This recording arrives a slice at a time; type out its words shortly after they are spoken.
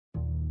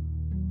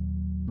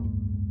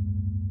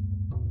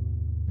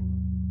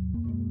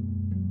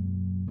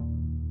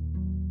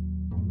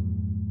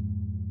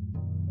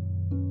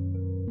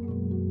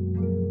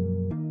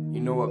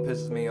what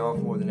pisses me off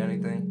more than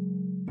anything?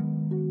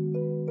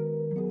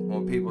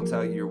 When people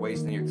tell you you're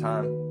wasting your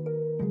time,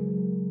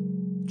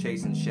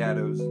 chasing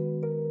shadows.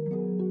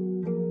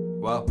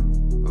 Well,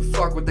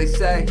 fuck what they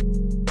say.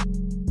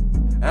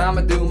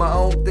 I'ma do my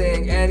own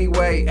thing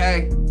anyway,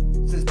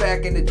 ayy. Since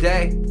back in the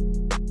day,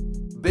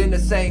 been the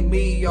same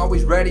me,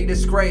 always ready to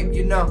scrape,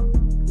 you know.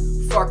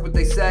 Fuck what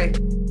they say.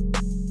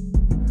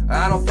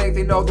 I don't think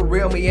they know the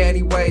real me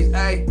anyways,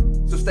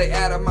 ayy. So stay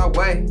out of my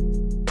way,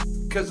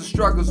 cause the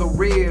struggles are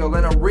real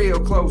and I'm real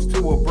close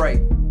to a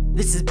break.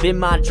 This has been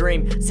my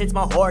dream since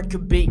my heart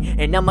could beat,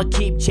 and I'ma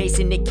keep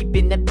chasing it,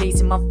 keeping that pace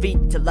in my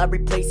feet till I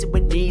replace it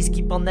with knees.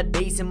 Keep on that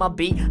bass in my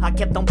beat. I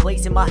kept on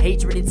placing my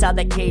hatred inside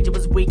that cage. It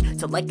was weak,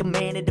 till like a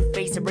man in the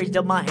face, I raised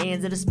up my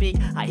hands and to speak.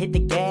 I hit the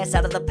gas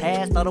out of the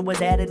past, thought I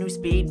was at a new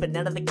speed, but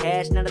none of the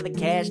cash,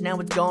 now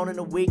it's gone in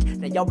a week.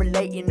 Now y'all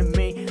relating to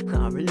me,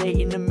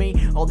 relating to me.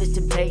 All this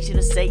temptation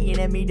of Satan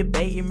and me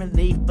debating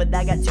relief, but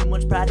I got too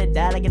much pride to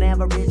die like an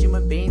average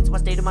human being. So I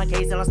stated my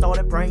case and I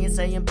started praying,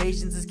 saying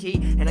patience is key,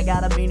 and I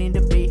got a meaning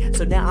to be.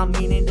 So now I'm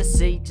meaning to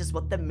see just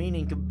what that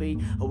meaning could be.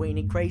 Oh, ain't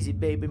it crazy,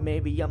 baby?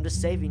 Maybe I'm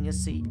just saving your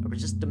seat, or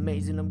it's just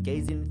amazing I'm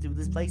gazing through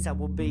this place I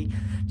will be.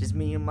 Just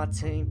me and my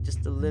team,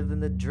 just to live in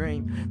the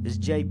dream. This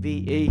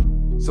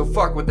JBE. So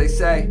fuck what they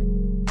say.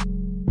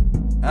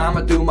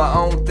 I'ma do my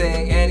own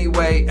thing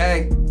anyway,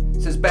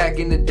 ayy. Since back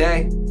in the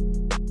day,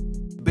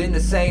 been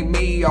the same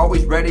me,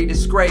 always ready to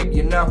scrape,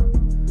 you know.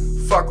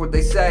 Fuck what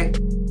they say.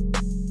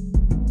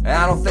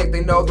 I don't think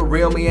they know the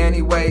real me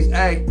anyways,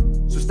 ayy.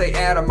 So stay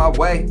out of my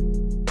way,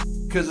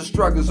 cause the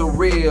struggles are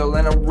real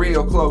and I'm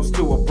real close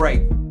to a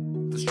break.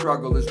 The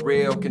struggle is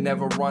real, can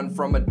never run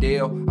from a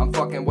deal. I'm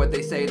fucking what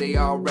they say, they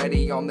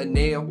already on the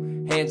nail.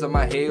 Hands on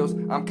my heels,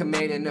 I'm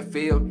commanding the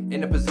field,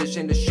 in a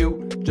position to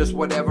shoot just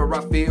whatever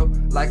I feel.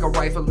 Like a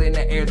rifle in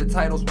the air, the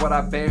title's what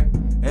I bear,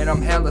 and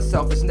I'm hella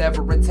selfish,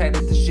 never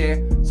intended to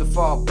share. So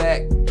fall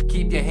back,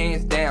 keep your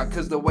hands down,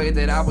 cause the way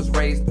that I was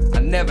raised, I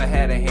never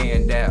had a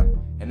handout.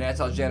 And that's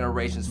our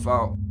generation's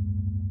fault.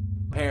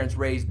 Parents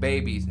raise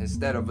babies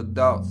instead of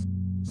adults,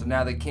 so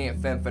now they can't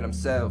fend for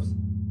themselves.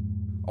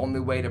 Only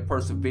way to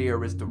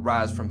persevere is to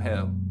rise from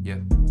hell, yeah.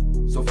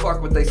 So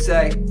fuck what they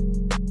say.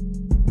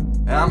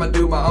 I'ma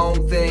do my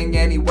own thing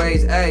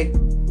anyways, ayy.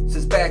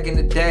 Since back in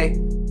the day,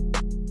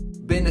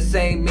 been the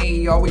same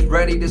me, always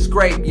ready to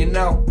scrape, you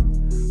know.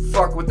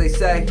 Fuck what they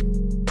say.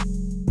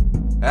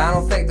 I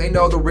don't think they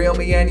know the real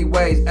me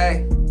anyways,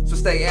 ayy. So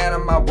stay out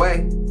of my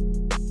way,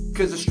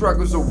 cause the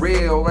struggles are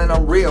real and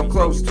I'm real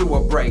close to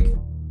a break.